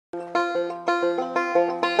Finally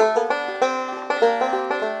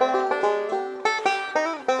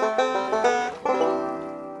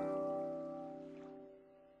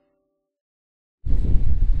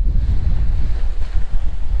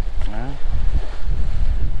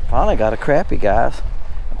got a crappie, guys.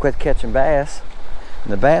 I quit catching bass,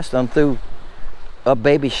 and the bass done threw up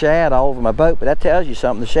baby shad all over my boat. But that tells you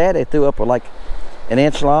something. The shad they threw up were like an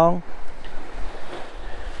inch long.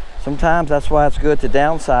 Sometimes that's why it's good to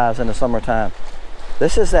downsize in the summertime.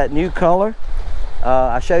 This is that new color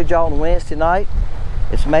I showed y'all on Wednesday night.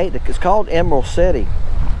 It's called Emerald City,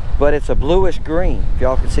 but it's a bluish green, if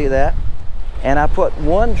y'all can see that. And I put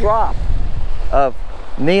 1 drop of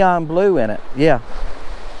neon blue in it. Yeah,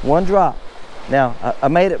 1 drop. Now I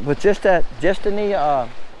made it with just the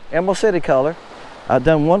Emerald City color. I've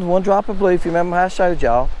done one drop of blue, if you remember how I showed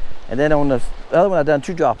y'all, and then on the other one I've done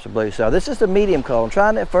 2 drops of blue. So this is the medium color. I'm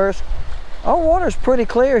trying it first. Our water's pretty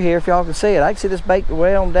clear here, if y'all can see it. I can see this bait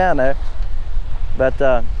way on down there,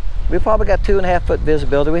 but we probably got 2.5 foot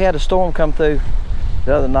visibility. We had a storm come through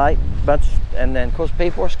the other night, and then of course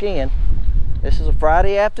people are skiing. This is a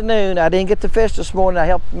Friday afternoon. I didn't get to fish this morning. I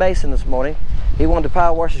helped Mason this morning. He wanted to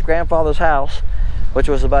power wash his grandfather's house, which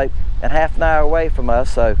was about a half an hour away from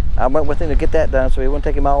us. So I went with him to get that done, so it wouldn't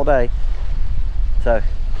take him all day. So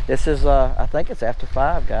this is, I think it's after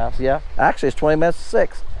 5, guys. Yeah, actually it's 20 minutes to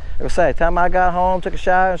 6. Like I say, the time I got home, took a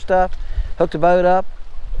shower and stuff, hooked the boat up,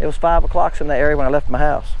 it was 5 o'clock in the area when I left my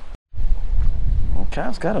house. Okay,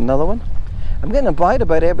 I've got another one. I'm getting a bite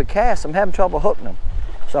about every cast. I'm having trouble hooking them.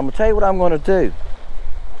 So I'm gonna tell you what I'm gonna do.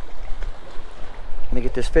 Let me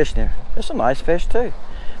get this fish in here. There's some nice fish too.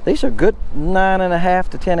 These are good 9.5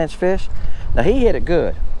 to 10 inch fish. Now he hit it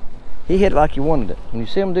good. He hit it like he wanted it. When you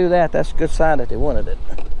see them do that, that's a good sign that they wanted it.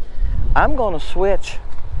 I'm gonna switch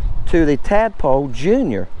to the Tadpole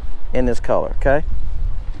Junior in this color, okay?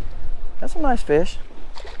 That's a nice fish.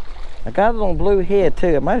 I got it on blue head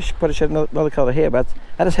too. I might have put another color head, but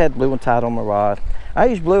I just had blue one tied on my rod. I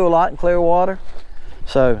use blue a lot in clear water.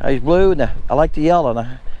 So I use blue, and I like the yellow. And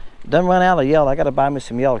I done run out of yellow. I got to buy me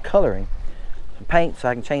some yellow coloring, some paint, so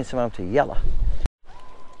I can change some of them to yellow.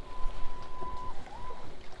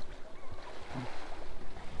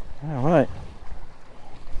 All right,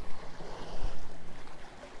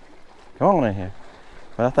 come on in here.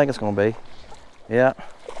 What I think it's going to be. Yeah,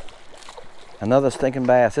 another stinking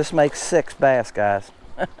bass. This makes 6 bass, guys.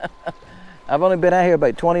 I've only been out here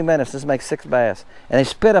about 20 minutes. This makes 6 bass, and they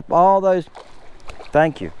spit up all those.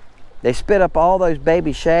 Thank you. They spit up all those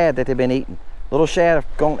baby shad that they've been eating. Little shad have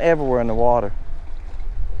gone everywhere in the water.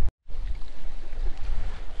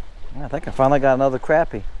 I think I finally got another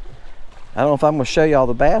crappie. I don't know if I'm going to show you all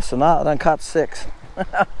the bass or not. I done caught 6.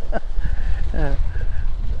 I've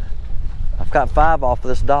got 5 off of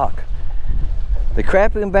this dock. The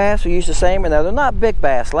crappie and bass are used the same, and they're not big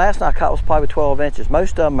bass. Last night I caught was probably 12 inches.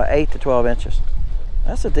 Most of them are 8 to 12 inches.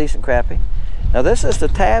 That's a decent crappie. Now this is the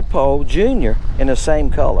Tadpole Junior in the same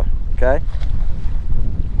color, okay?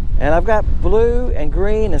 And I've got blue and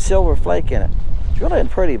green and silver flake in it. It's really a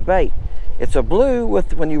pretty bait. It's a blue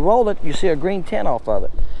with, when you roll it, you see a green tint off of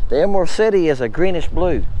it. The Emerald City is a greenish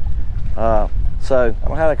blue. So I don't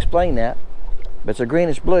know how to explain that, but it's a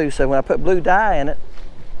greenish blue. So when I put blue dye in it,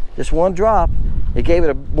 just 1 drop, it gave it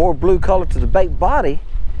a more blue color to the bait body,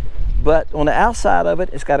 but on the outside of it,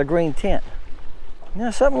 it's got a green tint. You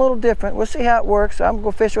know, something a little different. We'll see how it works. I'm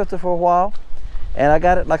gonna fish with it for a while. And I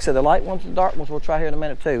got it, like I said, the light ones and dark ones we'll try here in a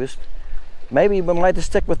minute too. Maybe we might just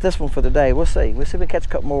stick with this one for the day. We'll see. We'll see if we can catch a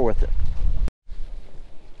couple more with it.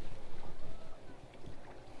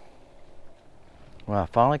 Well, I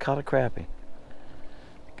finally caught a crappie.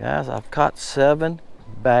 Guys, I've caught 7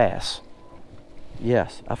 bass.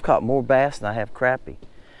 Yes, I've caught more bass than I have crappie.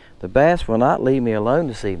 The bass will not leave me alone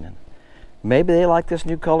this evening. Maybe they like this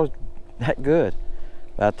new color that good.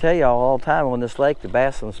 But I tell y'all all the time on this lake, the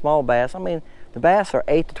bass and the small bass, I mean, the bass are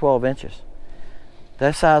 8 to 12 inches.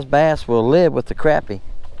 That size bass will live with the crappie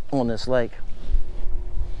on this lake.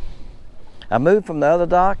 I moved from the other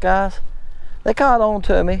dock, guys. They caught on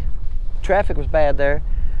to me. Traffic was bad there.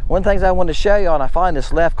 One of the things I wanted to show y'all, and I finally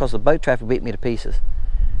just left because the boat traffic beat me to pieces.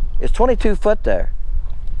 It's 22 foot there,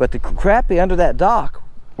 but the crappie under that dock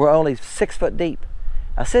were only 6 foot deep.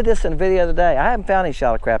 I said this in a video the other day. I haven't found any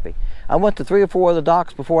shallow crappie. I went to 3 or 4 other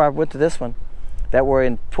docks before I went to this one that were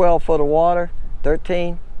in 12 foot of water,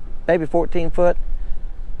 13, maybe 14 foot.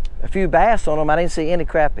 A few bass on them. I didn't see any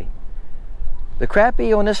crappie. The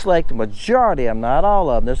crappie on this lake, the majority of them, not all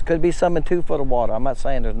of them, there could be some in 2 foot of water. I'm not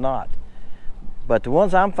saying there's not. But the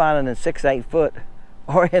ones I'm finding in 6 to 8 foot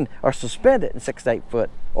are suspended in 6 to 8 foot,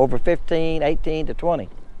 over 15, 18 to 20.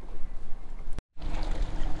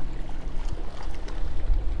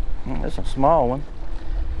 There's a small one.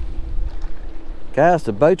 Guys,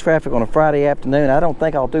 the boat traffic on a Friday afternoon, I don't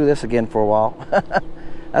think I'll do this again for a while.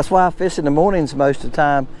 That's why I fish in the mornings most of the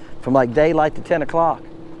time, from like daylight to 10 o'clock.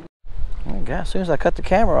 Guys, as soon as I cut the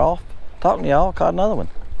camera off, talking to y'all, caught another one.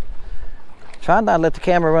 Try not to let the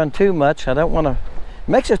camera run too much. I don't want to, it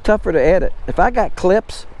makes it tougher to edit. If I got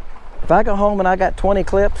clips, if I go home and I got 20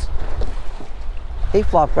 clips, he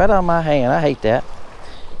flopped right on my hand. I hate that.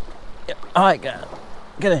 All right, guys,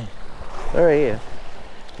 get in. There he is.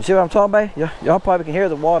 You see what I'm talking about? Y'all probably can hear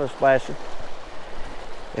the water splashing.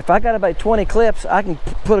 If I got about 20 clips, I can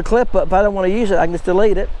put a clip up. If I don't want to use it, I can just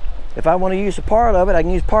delete it. If I want to use a part of it, I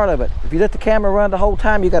can use part of it. If you let the camera run the whole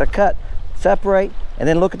time, you got to cut, separate, and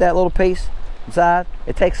then look at that little piece inside.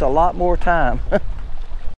 It takes a lot more time.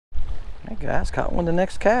 Hey guys, caught one the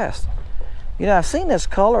next cast. You know, I've seen this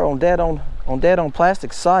color on Dead on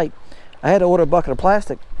Plastic site. I had to order a bucket of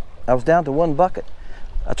plastic. I was down to 1 bucket.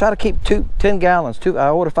 I try to keep 10 gallons. I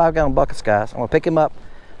order 5-gallon buckets, guys. I'm gonna pick him up.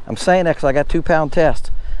 I'm saying that because I got 2-pound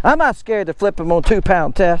test. I'm not scared to flip him on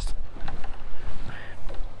 2-pound test.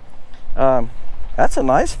 That's a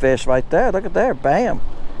nice fish right there. Look at there, bam.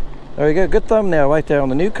 There you go, good thumbnail right there on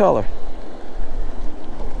the new color.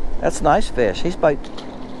 That's a nice fish. He's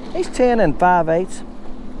 10 and 5/8.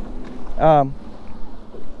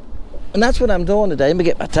 And that's what I'm doing today. Let me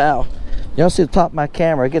get my towel. You don't see the top of my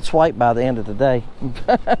camera. It gets white by the end of the day.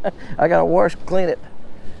 I gotta wash, clean it.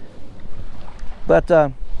 But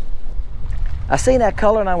I seen that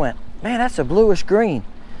color and I went, man, that's a bluish green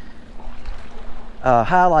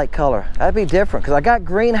highlight color. That'd be different because I got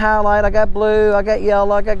green highlight, I got blue, I got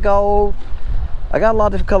yellow, I got gold. I got a lot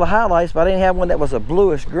of different color highlights, but I didn't have one that was a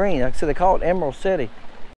bluish green. Like I said, they call it Emerald City.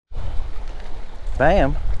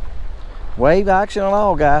 Bam. Wave action and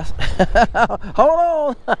all, guys.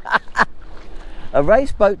 Hold on. A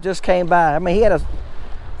race boat just came by. I mean, he had a,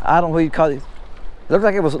 I don't know what you call it. It looked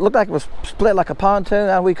like it was split like a pontoon. I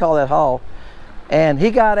don't know what you call that hull. And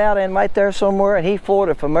he got out in right there somewhere, and he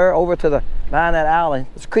floated from there over to the behind that alley.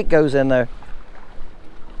 This creek goes in there,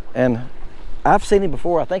 and I've seen him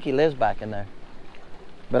before. I think he lives back in there.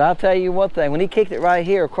 But I'll tell you one thing: when he kicked it right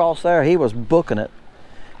here across there, he was booking it.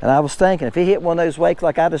 And I was thinking, if he hit one of those wakes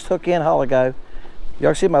like I just took in a while ago, you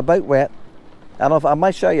already see my boat wet. I don't know if I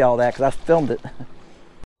might show you all that because I filmed it.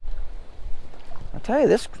 I tell you,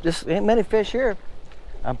 this ain't many fish here.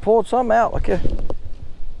 I pulled some out. Look here.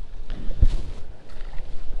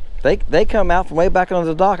 They come out from way back under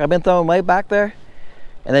the dock. I've been throwing way back there,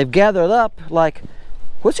 and they've gathered up like,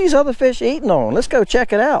 what's these other fish eating on? Let's go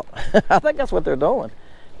check it out. I think that's what they're doing.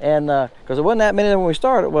 And because there wasn't that many when we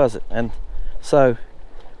started, was it? And so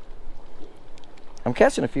I'm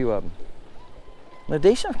catching a few of them. They're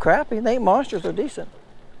decent crappie. They ain't monsters. They're decent.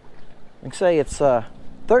 You can say it's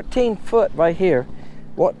 13 foot right here.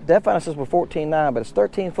 What Def finally says we're 14.9, but it's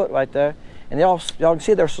 13 foot right there. And y'all can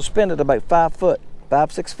see they're suspended about 5 foot,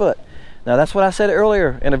 5-6 foot. Now that's what I said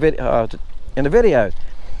earlier in the video.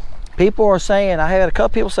 People are saying, I had a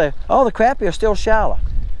couple people say, oh, the crappie are still shallow.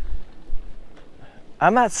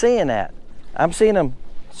 I'm not seeing that. I'm seeing them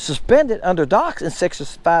suspended under docks in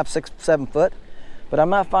 5, 6, 7 foot, but I'm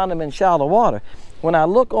not finding them in shallow water. When I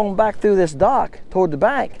look on back through this dock toward the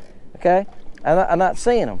bank, okay, I'm not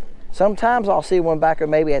seeing them. Sometimes I'll see one back there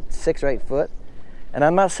maybe at 6 or 8 foot, and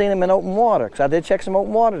I'm not seeing them in open water, because I did check some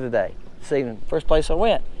open water today. See, the first place I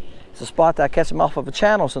went. It's a spot that I catch them off of a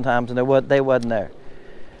channel sometimes, and they wasn't there.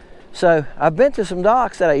 So I've been to some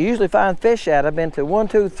docks that I usually find fish at. I've been to 1,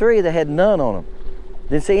 2, 3 that had none on them.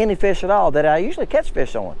 Didn't see any fish at all that I usually catch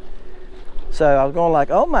fish on. So I was going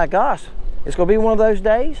like, oh my gosh, it's gonna be one of those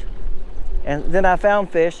days. And then I found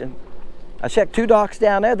fish, and I checked 2 docks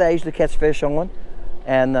down there that I usually catch fish on,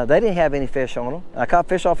 and they didn't have any fish on them. I caught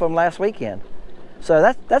fish off of them last weekend.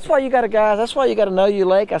 So that's why you got to, guys, that's why you got to know your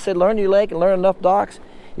lake. I said learn your lake and learn enough docks.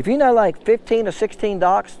 If you know like 15 or 16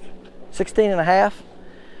 docks, 16 and a half,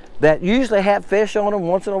 that usually have fish on them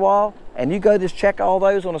once in a while, and you go just check all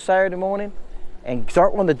those on a Saturday morning, and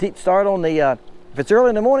start on the if it's early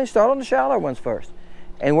in the morning, start on the shallower ones first,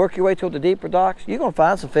 and work your way to the deeper docks. You're gonna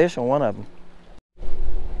find some fish on one of them.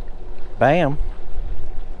 Bam.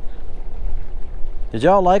 Did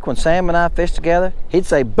y'all like when Sam and I fished together? He'd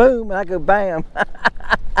say boom, and I go bam.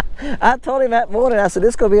 I told him that morning, I said, this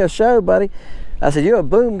is gonna be a show, buddy. I said, you're a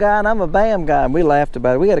boom guy and I'm a bam guy, and we laughed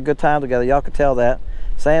about it. We had a good time together, y'all could tell that.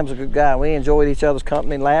 Sam's a good guy. We enjoyed each other's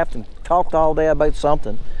company and laughed and talked all day about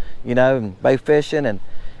something, you know, and boat fishing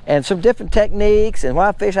and some different techniques and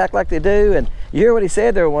why fish act like they do. And you hear what he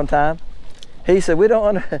said there one time? He said,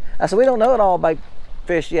 I said, we don't know it all about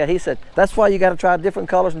fish yet. He said, that's why you got to try different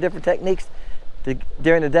colors and different techniques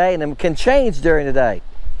during the day, and them can change during the day.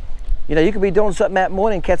 You know, you could be doing something that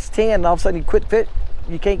morning and catch 10, and all of a sudden you quit fit.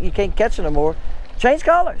 You can't catch it no more. Change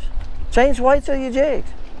colors, change weights of your jigs.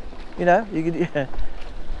 You know, you could.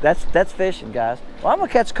 That's fishing, guys. Well, I'm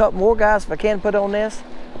gonna catch a couple more, guys, if I can put on this,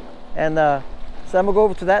 and so I'm gonna go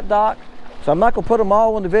over to that dock. So I'm not gonna put them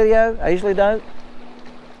all on the video. I usually don't.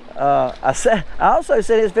 I also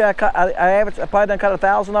said this video I probably done caught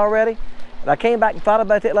 1,000 already, and I came back and thought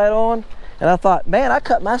about it later on, and I thought, man, I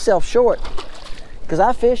cut myself short because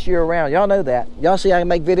I fish year round. Y'all know that. Y'all see I can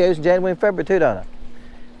make videos in January and February too, don't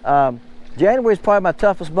I? January is probably my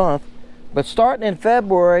toughest month, but starting in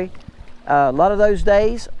February, a lot of those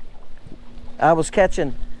days I wasn't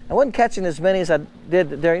catching as many as I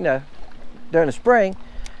did during the spring,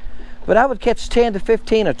 but I would catch 10 to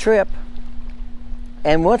 15 a trip.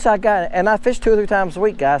 And once I fished 2 or 3 times a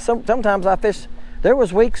week, guys. Sometimes I fished, there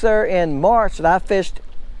was weeks there in March that I fished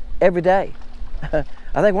every day.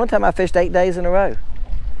 I think one time I fished 8 days in a row.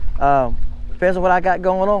 Depends on what I got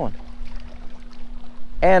going on.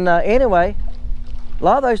 And anyway, a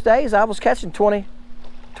lot of those days I was catching 20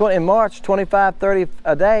 in March, 25, 30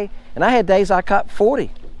 a day, and I had days I caught 40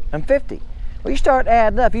 and 50. Well, you start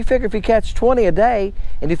adding up. You figure if you catch 20 a day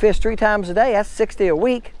and you fish 3 times a day, that's 60 a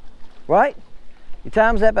week, right? You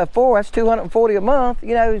times that by 4, that's 240 a month.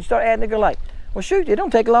 You know, you start adding, they're like, well, shoot, it don't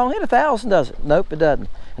take long to hit 1,000, does it? Nope, it doesn't.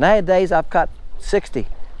 And I had days I've caught 60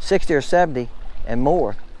 or 70 and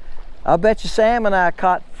more. I'll bet you Sam and I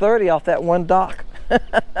caught 30 off that one dock. I'm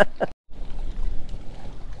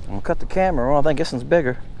gonna cut the camera on. I think this one's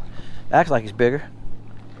bigger. Acts like he's bigger.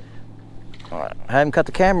 All right. I haven't cut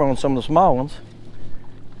the camera on some of the small ones.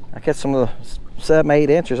 I catch some of the 7, 8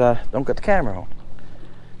 inches. I don't cut the camera on.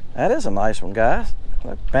 That is a nice one, guys.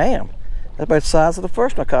 Like, bam. That's about the size of the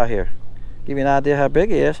first one I caught here. Give you an idea how big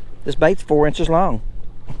he is. This bait's 4 inches long.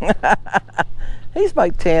 He's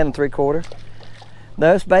about 10 3/4.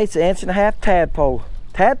 No, this bait's 1.5 inch tadpole.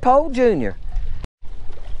 Tadpole Junior.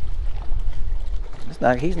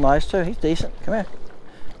 He's nice too. He's decent. Come here.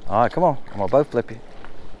 All right, come on. I'm gonna both flip you.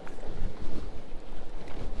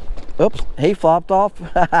 Oops, he flopped off.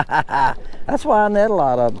 That's why I net a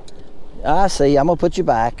lot of them. I see. I'm gonna put you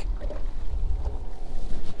back.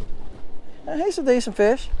 He's a decent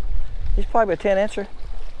fish. He's probably a 10 incher.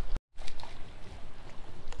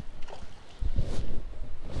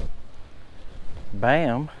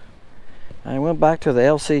 Bam. I went back to the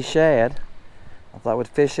LC Shad. I thought I would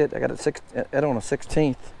fish it. I got it on a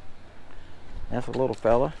 16th. That's a little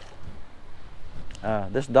fella.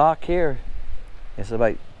 This dock here is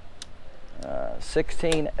about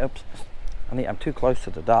 16. Oops, I'm too close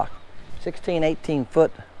to the dock. 16, 18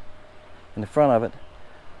 foot in the front of it.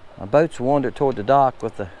 My boat's wandered toward the dock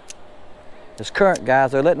with this current,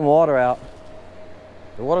 guys. They're letting water out.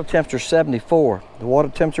 The water temperature is 74. The water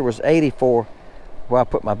temperature was 84 where I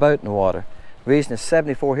put my boat in the water. The reason it's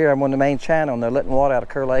 74 here, I'm on the main channel and they're letting water out of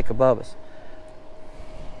Kerr Lake above us.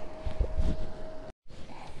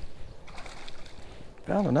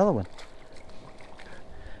 Found another one.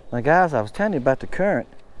 Now guys, I was telling you about the current.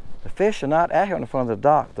 The fish are not out here in the front of the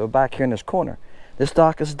dock. They're back here in this corner. This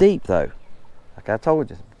dock is deep though. Like I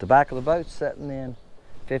told you, the back of the boat's setting in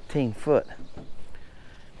 15 foot.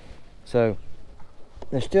 So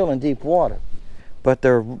they're still in deep water, but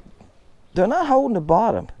they're not holding the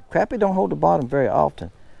bottom. Crappie don't hold the bottom very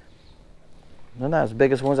often. They're not as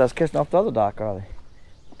big as the ones I was catching off the other dock, are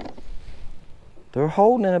they? They're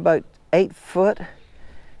holding in about 8 foot,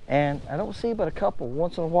 and I don't see but a couple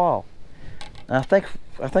once in a while. And I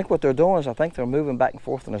think what they're doing is I think they're moving back and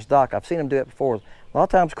forth on this dock. I've seen them do it before. A lot of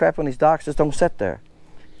times crappie on these docks just don't sit there.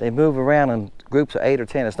 They move around in groups of 8 or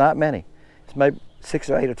 10. It's not many. It's maybe 6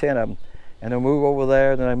 or 8 or 10 of them. And they'll move over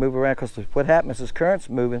there, then they move around, because what happens is current's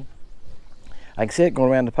moving. I can see it going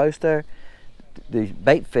around the post there. The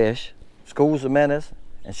bait fish, schools of minnows,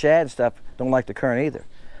 and shad and stuff don't like the current either.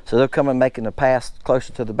 So they'll come and making the pass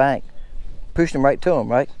closer to the bank, pushing them right to them,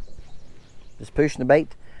 right? Just pushing the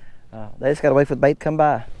bait. They just gotta wait for the bait to come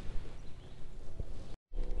by.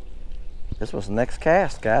 This was the next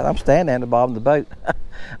cast, guys. I'm standing at the bottom of the boat.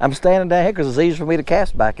 I'm standing down here because it's easier for me to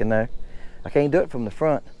cast back in there. I can't do it from the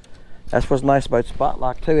front. That's what's nice about Spot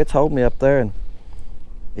Lock too. It's holding me up there, and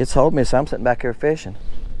it's holding me, so I'm sitting back here fishing.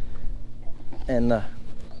 And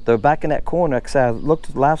they're back in that corner. Like I said, I looked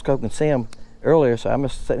at the live scope and see them earlier, so I'm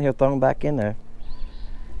just sitting here throwing back in there.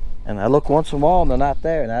 And I look once in a while and they're not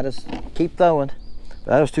there, and I just keep throwing.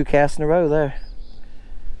 But that was 2 casts in a row there.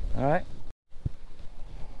 All right.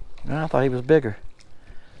 I thought he was bigger.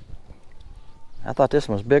 I thought this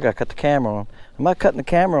one was bigger. I cut the camera on. I'm not cutting the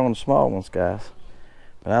camera on the small ones, guys.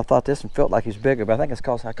 But I thought this one felt like he's bigger, but I think it's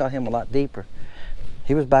because I caught him a lot deeper.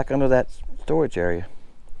 He was back under that storage area.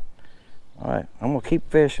 All right, I'm gonna keep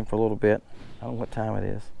fishing for a little bit. I don't know what time it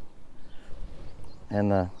is.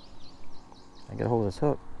 And I get a hold of this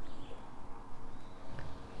hook.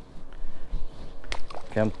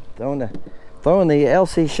 Okay, I'm throwing the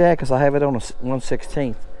LC Shad because I have it on a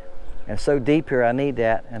 1/16. And it's so deep here, I need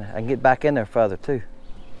that, and I can get back in there further too.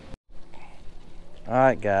 All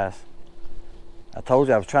right, guys. I told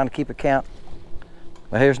you I was trying to keep a count.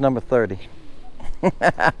 Well, here's number 30.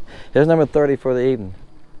 Here's number 30 for the evening.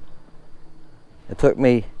 It took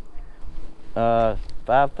me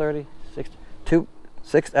 5:30,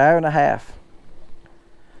 6 hour and a half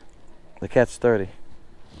to catch 30.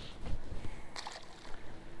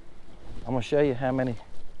 I'm gonna show you how many.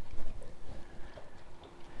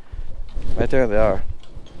 Right there they are.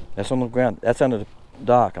 That's on the ground. That's under the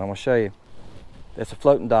dock, and I'm gonna show you. That's a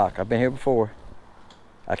floating dock. I've been here before.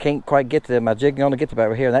 I can't quite get to them. My jig can only get to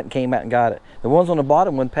about here, and that came out and got it. The ones on the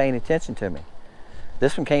bottom weren't paying attention to me.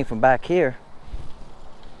 This one came from back here,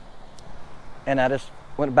 and I just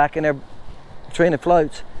went back in there between the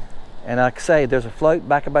floats, and like I say, there's a float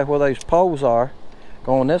back about where those poles are,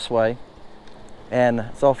 going this way, and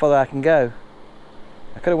that's all further I can go.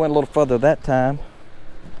 I could have went a little further that time,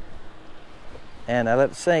 and I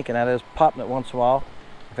let it sink, and I just popping it once in a while.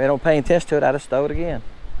 If I don't pay attention to it, I just throw it again.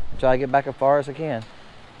 Try to get back as far as I can.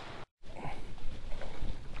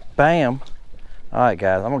 Bam. All right,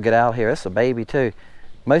 guys, I'm gonna get out of here. This is a baby too.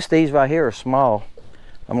 Most of these right here are small.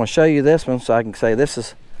 I'm gonna show you this one so I can say this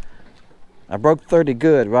is, I broke 30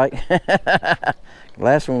 good, right?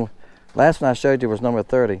 last one I showed you was number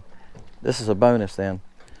 30. This is a bonus then.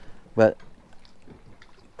 But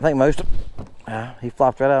I think most, he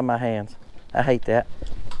flopped right out of my hands. I hate that.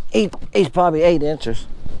 He's probably 8 inches.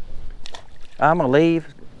 I'm gonna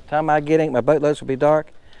leave. Time I get in, my boat loads will be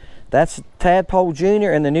dark. That's Tadpole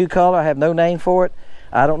Junior in the new color. I have no name for it.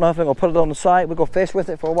 I don't know if I'm gonna put it on the site. We'll go fish with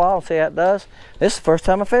it for a while and see how it does. This is the first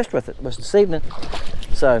time I fished with it, was this evening.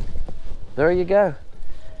 So there you go.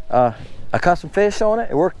 I caught some fish on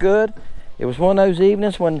it. It worked good. It was one of those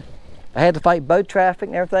evenings when I had to fight boat traffic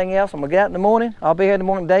and everything else. I'm gonna get out in the morning. I'll be here in the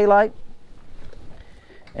morning daylight,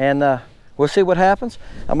 and we'll see what happens.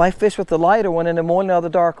 I might fish with the lighter one in the morning or the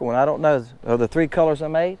darker one. I don't know, of the 3 colors I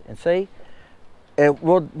made, and see.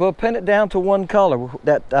 We'll pin it down to one color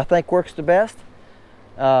that I think works the best.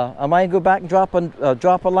 I might go back and drop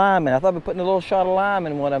a lime in. I thought we'd putting a little shot of lime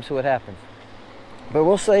in one of them, see what happens. But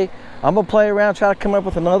we'll see. I'm gonna play around, try to come up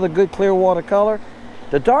with another good clear water color.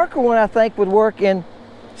 The darker one I think would work in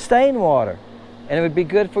stain water, and it would be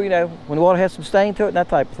good for, you know, when the water has some stain to it and that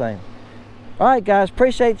type of thing. All right, guys,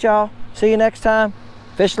 appreciate y'all. See you next time.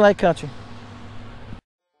 Fishing Lake Country.